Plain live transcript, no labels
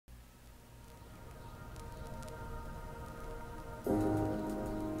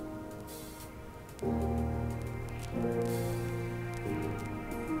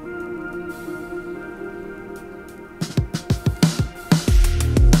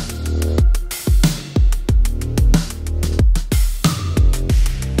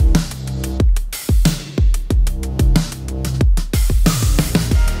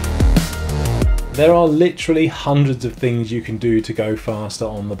There are literally hundreds of things you can do to go faster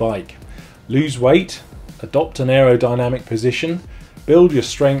on the bike. Lose weight, adopt an aerodynamic position, build your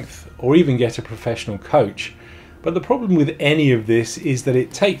strength, or even get a professional coach. But the problem with any of this is that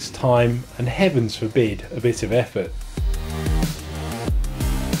it takes time and, heavens forbid, a bit of effort.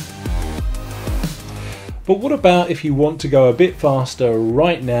 But what about if you want to go a bit faster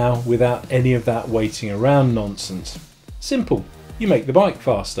right now without any of that waiting around nonsense? Simple, you make the bike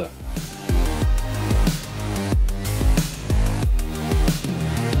faster.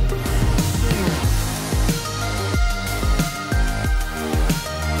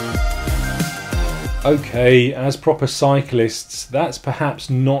 Okay, as proper cyclists, that's perhaps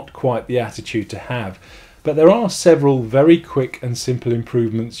not quite the attitude to have, but there are several very quick and simple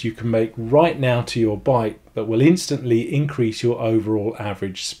improvements you can make right now to your bike that will instantly increase your overall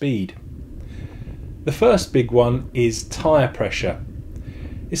average speed. The first big one is tyre pressure.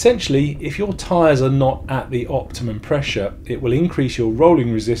 Essentially, if your tyres are not at the optimum pressure, it will increase your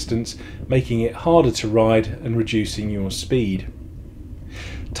rolling resistance, making it harder to ride and reducing your speed.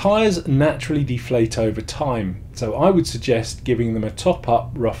 Tyres naturally deflate over time, so I would suggest giving them a top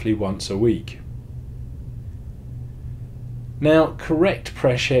up roughly once a week. Now, correct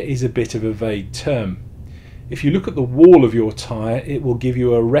pressure is a bit of a vague term. If you look at the wall of your tyre, it will give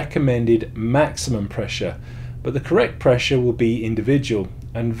you a recommended maximum pressure, but the correct pressure will be individual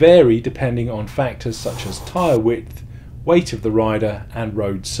and vary depending on factors such as tyre width, weight of the rider and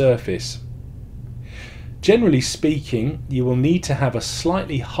road surface. Generally speaking, you will need to have a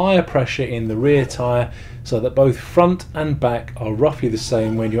slightly higher pressure in the rear tyre so that both front and back are roughly the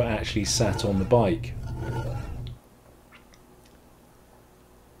same when you're actually sat on the bike.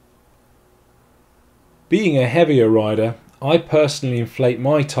 Being a heavier rider, I personally inflate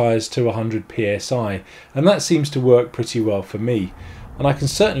my tyres to 100 psi, and that seems to work pretty well for me, and I can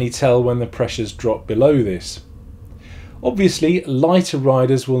certainly tell when the pressures drop below this. Obviously, lighter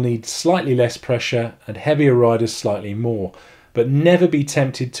riders will need slightly less pressure and heavier riders slightly more, but never be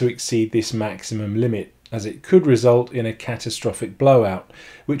tempted to exceed this maximum limit, as it could result in a catastrophic blowout,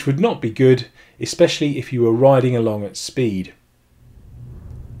 which would not be good, especially if you were riding along at speed.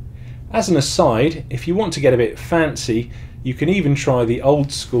 As an aside, if you want to get a bit fancy, you can even try the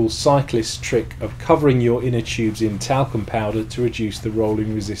old school cyclist trick of covering your inner tubes in talcum powder to reduce the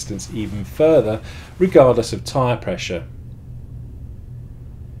rolling resistance even further, regardless of tyre pressure.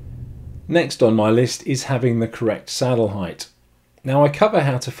 Next on my list is having the correct saddle height. Now, I cover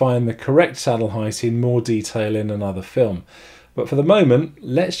how to find the correct saddle height in more detail in another film, but for the moment,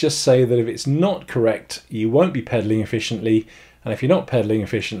 let's just say that if it's not correct, you won't be pedalling efficiently, and if you're not pedalling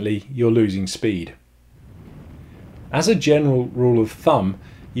efficiently, you're losing speed. As a general rule of thumb,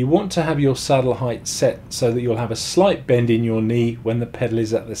 you want to have your saddle height set so that you'll have a slight bend in your knee when the pedal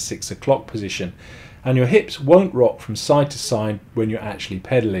is at the 6 o'clock position, and your hips won't rock from side to side when you're actually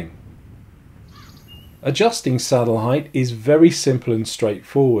pedaling. Adjusting saddle height is very simple and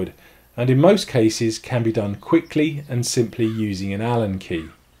straightforward, and in most cases can be done quickly and simply using an Allen key.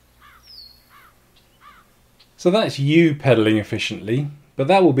 So that's you pedaling efficiently, but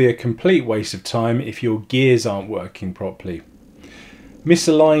that will be a complete waste of time if your gears aren't working properly.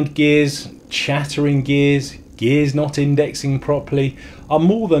 Misaligned gears, chattering gears, gears not indexing properly are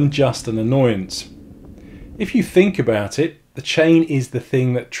more than just an annoyance. If you think about it, the chain is the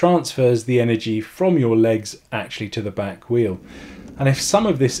thing that transfers the energy from your legs actually to the back wheel. And if some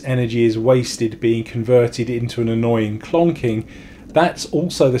of this energy is wasted being converted into an annoying clonking, that's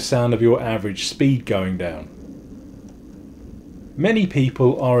also the sound of your average speed going down. Many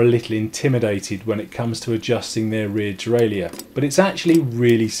people are a little intimidated when it comes to adjusting their rear derailleur, but it's actually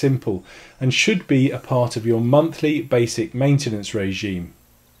really simple and should be a part of your monthly basic maintenance regime.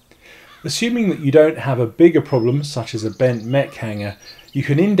 Assuming that you don't have a bigger problem such as a bent mech hanger, you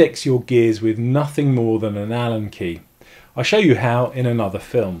can index your gears with nothing more than an Allen key. I'll show you how in another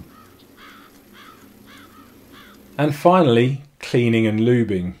film. And finally, cleaning and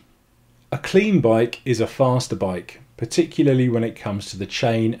lubing. A clean bike is a faster bike, particularly when it comes to the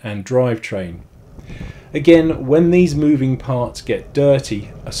chain and drivetrain. Again, when these moving parts get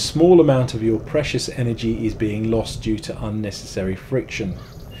dirty, a small amount of your precious energy is being lost due to unnecessary friction.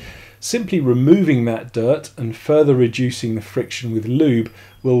 Simply removing that dirt and further reducing the friction with lube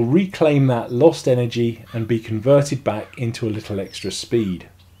will reclaim that lost energy and be converted back into a little extra speed.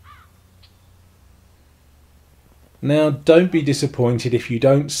 Now, don't be disappointed if you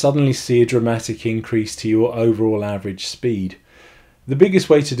don't suddenly see a dramatic increase to your overall average speed. The biggest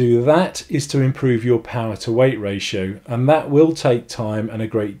way to do that is to improve your power to weight ratio, and that will take time and a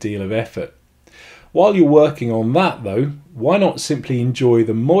great deal of effort. While you're working on that though, why not simply enjoy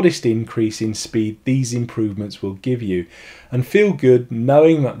the modest increase in speed these improvements will give you and feel good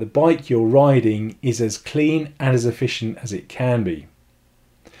knowing that the bike you're riding is as clean and as efficient as it can be.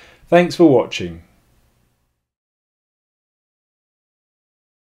 Thanks for watching.